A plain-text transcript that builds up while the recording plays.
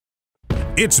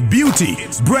It's Beauty,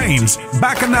 Brains,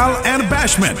 Bacchanal, and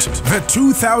Bashment. The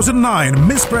 2009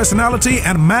 Miss Personality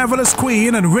and Marvelous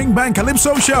Queen and Ring Bang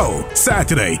Calypso Show.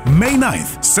 Saturday, May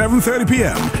 9th, 7:30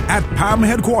 p.m. at PAM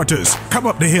headquarters. Come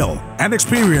up the hill and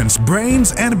experience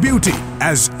Brains and Beauty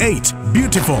as 8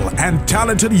 beautiful and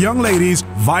talented young ladies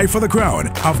vie for the crown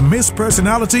of Miss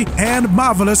Personality and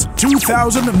Marvelous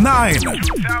 2009.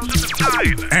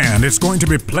 And it's going to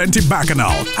be plenty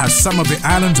bacchanal as some of the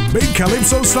island's big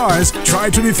Calypso stars try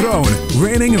to dethrone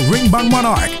reigning Ring Bang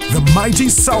Monarch, the mighty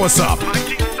Soursop.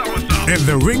 In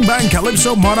the Ring Bang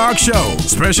Calypso Monarch Show,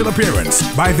 special appearance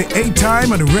by the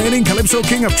 8-time and reigning Calypso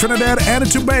King of Trinidad and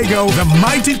Tobago, the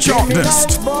mighty Chalk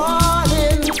Dust.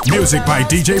 Music by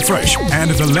DJ Fresh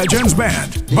and the Legends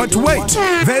Band. But wait,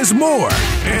 there's more.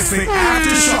 It's the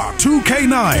Aftershock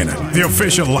 2K9, the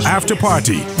official after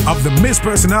party of the Miss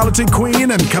Personality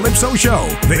Queen and Calypso Show.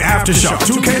 The Aftershock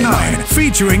 2K9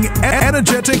 featuring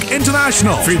Energetic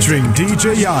International, featuring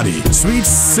DJ Yadi, Sweet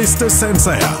Sister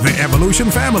Sensei, the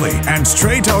Evolution Family, and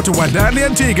straight out to Wadadli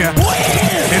Antigua.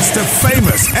 It's the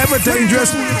famous, ever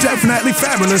dangerous, definitely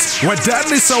fabulous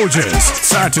Wadadli Soldiers.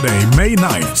 Saturday, May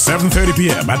 9th, 7:30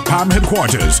 p.m. at PAM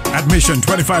headquarters. Admission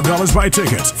 $25 by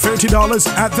tickets, $30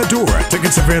 at the door.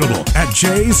 Tickets available at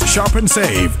Jay's Shop and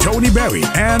Save, Tony Berry,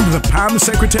 and the PAM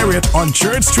Secretariat on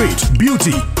Church Street.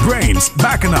 Beauty, Brains,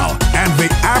 Bacchanal, and the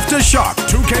Aftershock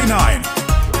 2K9.